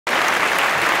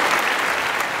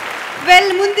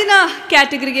Well, ಮುಂದಿನ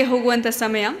ಕ್ಯಾಟಗರಿಗೆ ಹೋಗುವಂಥ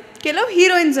ಸಮಯ. ಕೆಲವು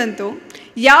ಹೀರೋಯಿನ್ಸ್ ಅಂತೂ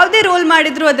ಯಾವುದೇ ರೋಲ್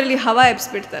ಮಾಡಿದ್ರು ಅದರಲ್ಲಿ ಹವಾ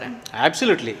ಎಬ್ಸ್ಬಿಡ್ತಾರೆ.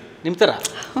 ಆಬ್ಸಲ್ಯೂಟ್ಲಿ ನಿಮ್ಮ ಥರ.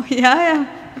 ಯಾ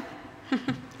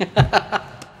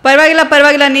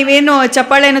ಪರವಾಗಿಲ್ಲ, ನೀವೇನು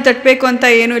ಚಪ್ಪಾಳೆಯನ್ನು ತಟ್ಟಬೇಕು ಅಂತ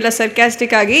ಏನೂ ಇಲ್ಲ.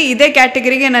 ಸರ್ಕ್ಯಾಸ್ಟಿಕ್ ಆಗಿ ಇದೇ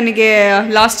ಕ್ಯಾಟಗರಿಗೆ ನನಗೆ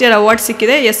ಲಾಸ್ಟ್ ಇಯರ್ ಅವಾರ್ಡ್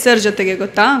ಸಿಕ್ಕಿದೆ, ಎಸ್ ಸರ್ ಜೊತೆಗೆ,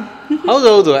 ಗೊತ್ತಾ?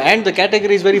 ಹೌದು. And the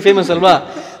category is very famous ಅಲ್ವಾ?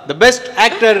 The best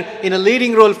actor in a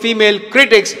leading roll female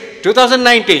critics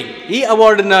 2019. ಈ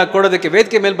ಅವಾರ್ಡನ್ನು ಕೊಡೋದಕ್ಕೆ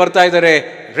ವೇದಿಕೆ ಮೇಲೆ ಬರ್ತಾ ಇದ್ದಾರೆ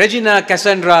ರೆಜಿನಾ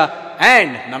ಕ್ಯಾಸಂಡ್ರಾ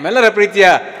ಆ್ಯಂಡ್ ನಮ್ಮೆಲ್ಲರ ಪ್ರೀತಿಯ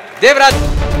Devaraj.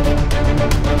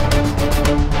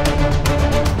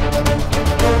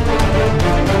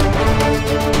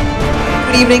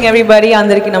 Good evening, everybody.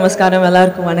 Andariki namaskaram,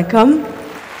 ellarku vanakkam.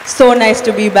 So nice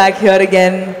to be back here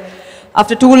again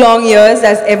after 2 long years,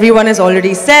 as everyone has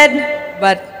already said,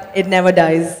 but it never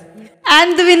dies. And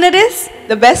the winner is?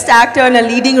 The best actor in a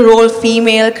leading role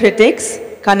female critics,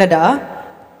 Kannada,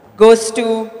 goes to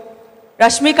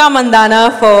Rashmika Mandanna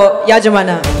for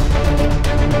Yajamana.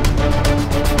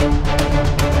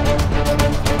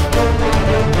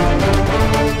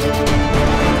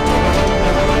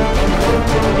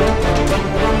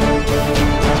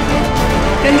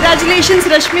 Congratulations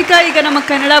Rashmika. ಈಗ ನಮ್ಮ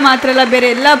ಕನ್ನಡ ಮಾತ್ರ ಅಲ್ಲ, ಬೇರೆ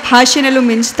ಎಲ್ಲ ಭಾಷೆನಲ್ಲೂ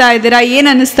ಮಿಂಚ್ತಾ ಇದ್ದೀರಾ. ಏನು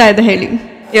ಅನ್ನಿಸ್ತಾ ಇದೆ ಹೇಳಿ?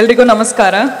 ಎಲ್ರಿಗೂ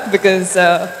ನಮಸ್ಕಾರ. Because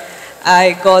I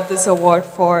got this award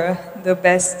for the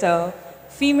best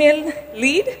female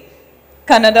lead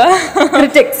Kannada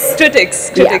critics.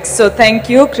 Yeah. So thank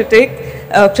you,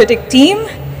 critic team.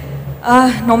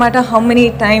 No matter how many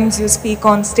times you speak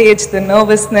on stage, the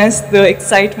nervousness, the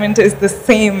excitement is the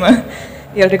same.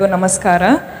 ಎಲ್ರಿಗೂ ನಮಸ್ಕಾರ.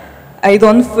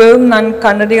 ಇದೊಂದು film ನಾನು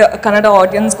ಕನ್ನಡ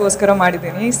ಆಡಿಯನ್ಸ್ಗೋಸ್ಕರ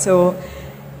ಮಾಡಿದ್ದೀನಿ. So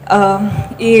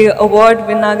ಈ award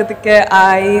win ಆಗೋದಕ್ಕೆ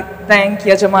I thank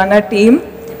ಯಜಮಾನ team,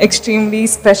 extremely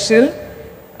special.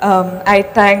 I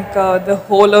thank the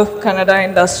whole of Kannada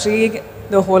industry,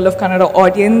 the whole of Kannada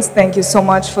audience. Thank you so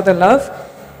much for the love.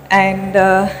 And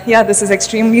yeah, this is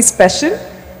extremely special.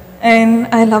 And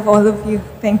I love all of you.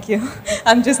 Thank you.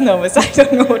 I'm just nervous. I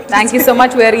don't know what to Thank say. you so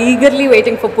much. We are eagerly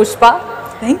waiting for Pushpa.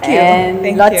 Thank you. And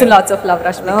Thank lots you. and lots of love,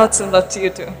 Rashmika. Lots and lots to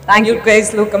you too. Thank you. You guys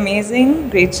look amazing.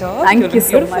 Great job. Thank you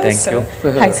so beautiful. much. Thank you.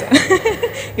 Hi, sir.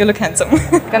 You look handsome.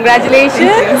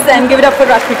 Congratulations and give it up for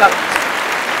Rashmika.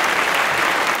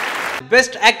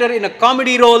 Best actor in a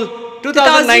comedy role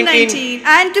 2019.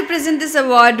 And to present this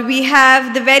award, we have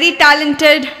the very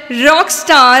talented rock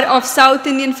star of South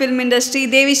Indian film industry,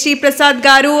 Devi Sri Prasad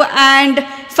Garu and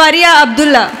Faria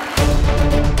Abdullah.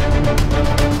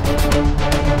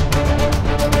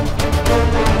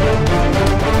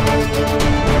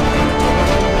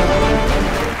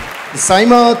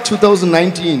 SIIMA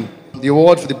 2019, the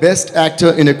award for the best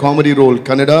actor in a comedy role,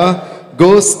 Kannada,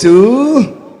 goes to...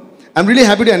 I'm really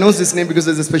happy to announce this name because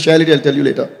there's a speciality, I'll tell you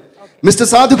later. Okay. Mr.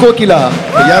 Sadhu Kokila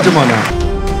for Yajamana.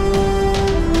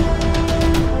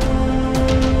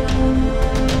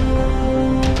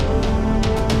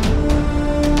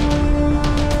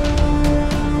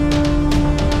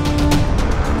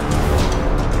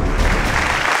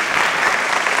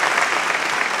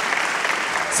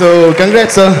 So,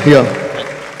 congrats, sir. Here.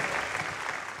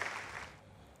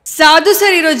 ಸಾಧು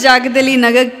sir ಇರೋ ಜಾಗದಲ್ಲಿ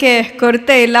ನಗಕ್ಕೆ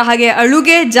ಕೊರತೆ ಇಲ್ಲ, ಹಾಗೆ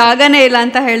ಅಳುಗೆ ಜಾಗನೇ ಇಲ್ಲ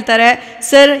ಅಂತ ಹೇಳ್ತಾರೆ.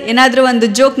 ಸರ್, ಏನಾದರೂ ಒಂದು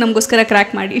ಜೋಕ್ ನಮಗೋಸ್ಕರ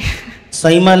ಕ್ರ್ಯಾಕ್ ಮಾಡಿ.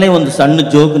 ಸೈಮಾಲೇ ಒಂದು ಸಣ್ಣ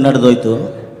ಜೋಕ್ ನಡೆದೋಯ್ತು,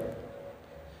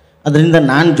 ಅದರಿಂದ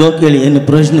ನಾನು ಜೋಕ್ ಹೇಳಿ ಏನು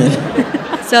ಪ್ರಯೋಜನ ಇಲ್ಲ.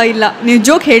 ಸರ್ ಇಲ್ಲ, ನೀವು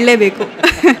ಜೋಕ್ ಹೇಳಲೇಬೇಕು.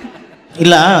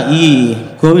 ಇಲ್ಲ, ಈ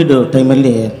ಕೋವಿಡ್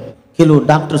ಟೈಮಲ್ಲಿ ಕೆಲವು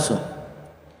ಡಾಕ್ಟರ್ಸು,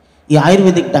 ಈ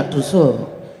ಆಯುರ್ವೇದಿಕ್ ಡಾಕ್ಟರ್ಸು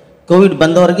ಕೋವಿಡ್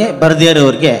ಬಂದವ್ರಿಗೆ ಬರದೇ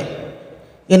ಇರೋರಿಗೆ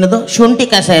ಏನದು ಶುಂಠಿ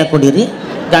ಕಷಾಯ ಕೊಡಿರಿ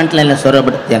ಗಂಟ್ಲೆಲ್ಲ ಸೊರ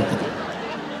ಬಿಡುತ್ತೆ ಅಂತ.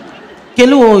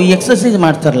 ಕೆಲವು ಎಕ್ಸಸೈಸ್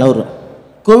ಮಾಡ್ತಾರಲ್ಲ ಅವರು,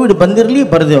 ಕೋವಿಡ್ ಬಂದಿರಲಿ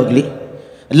ಬರದೇ ಹೋಗಲಿ,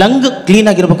 ಲಂಗ್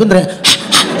ಕ್ಲೀನಾಗಿರ್ಬೇಕು ಅಂದರೆ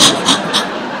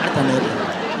ಮಾಡ್ತಾನೆ ಇರಲಿ.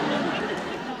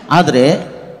 ಆದರೆ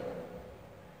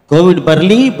ಕೋವಿಡ್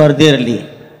ಬರಲಿ ಬರದೇ ಇರಲಿ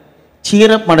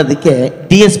ಚೀರಪ್ ಮಾಡೋದಕ್ಕೆ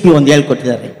DSP ಒಂದು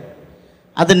ಹೇಳ್ಕೊಟ್ಟಿದ್ದಾರೆ.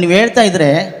 ಅದನ್ನು ನೀವು ಹೇಳ್ತಾ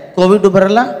ಇದ್ರೆ ಕೋವಿಡ್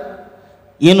ಬರಲ್ಲ,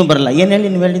 ಏನೂ ಬರಲ್ಲ. ಏನು ಹೇಳಿ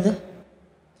ನೀವು ಹೇಳಿದ್ದು?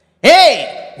 ಏ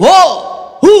ಓ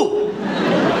ಹೂ,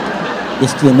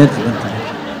 ಎಷ್ಟು ಎನರ್ಜಿ ಅಂತ.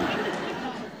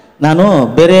 ನಾನು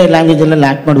ಬೇರೆ ಲ್ಯಾಂಗ್ವೇಜಲ್ಲೆಲ್ಲ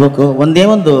ಆ್ಯಕ್ಟ್ ಮಾಡಬೇಕು, ಒಂದೇ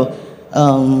ಒಂದು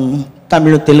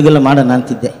ತಮಿಳು ತೆಲುಗೆಲ್ಲ ಮಾಡೋಣ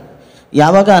ಅಂತಿದ್ದೆ.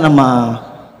 ಯಾವಾಗ ನಮ್ಮ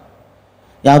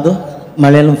ಯಾವುದು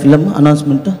ಮಲಯಾಳಂ ಫಿಲಮ್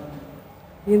ಅನೌನ್ಸ್ಮೆಂಟು,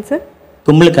 ಏನು ಸರ್?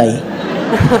 ಕುಂಬಳಕಾಯಿ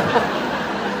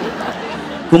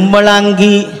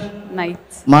ಕುಂಬಳಂಗಿ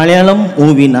ಮಲಯಾಳಂ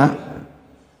ಮೂವಿನ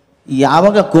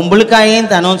ಯಾವಾಗ ಕುಂಬಳಕಾಯಿ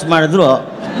ಅಂತ ಅನೌನ್ಸ್ ಮಾಡಿದ್ರು,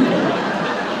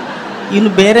 ಇನ್ನು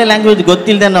ಬೇರೆ ಲ್ಯಾಂಗ್ವೇಜ್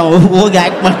ಗೊತ್ತಿಲ್ಲದೆ ನಾವು ಹೋಗಿ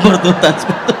ಆ್ಯಕ್ಟ್ ಮಾಡಬಾರ್ದು ಅಂತ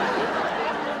ಅನ್ಸ್ಬಿಟ್ಟು.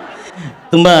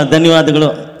 ತುಂಬ ಧನ್ಯವಾದಗಳು.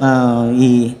 ಈ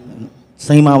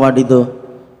SIIMA ಅವಾರ್ಡ್ ಇದು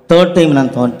 3rd ಟೈಮ್ ನಾನು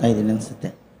ತೊಗೊಳ್ತಾ ಇದ್ದೀನಿ ಅನಿಸುತ್ತೆ.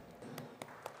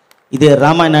 ಇದೇ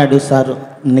ರಾಮಾನಾಯ್ಡು ಸಾರು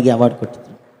ನನಗೆ ಅವಾರ್ಡ್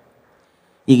ಕೊಟ್ಟಿದ್ರು.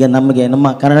 ಈಗ ನಮಗೆ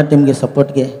ನಮ್ಮ ಕನ್ನಡ ಟೀಮ್ಗೆ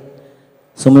ಸಪೋರ್ಟ್ಗೆ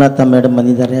ಸುಮಲತಾ ಮೇಡಮ್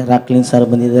ಬಂದಿದ್ದಾರೆ, ರಾಕ್ಲಿನ್ ಸರ್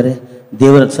ಬಂದಿದ್ದಾರೆ,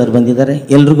 ದೇವರಾಜ್ ಸರ್ ಬಂದಿದ್ದಾರೆ.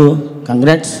 ಎಲ್ರಿಗೂ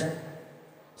ಕಂಗ್ರ್ಯಾಟ್ಸ್.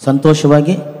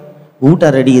 ಸಂತೋಷವಾಗಿ ಊಟ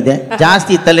ರೆಡಿ ಇದೆ,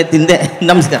 ಜಾಸ್ತಿ ತಲೆ ತಿಂದೆ.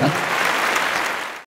 ನಮಸ್ಕಾರ.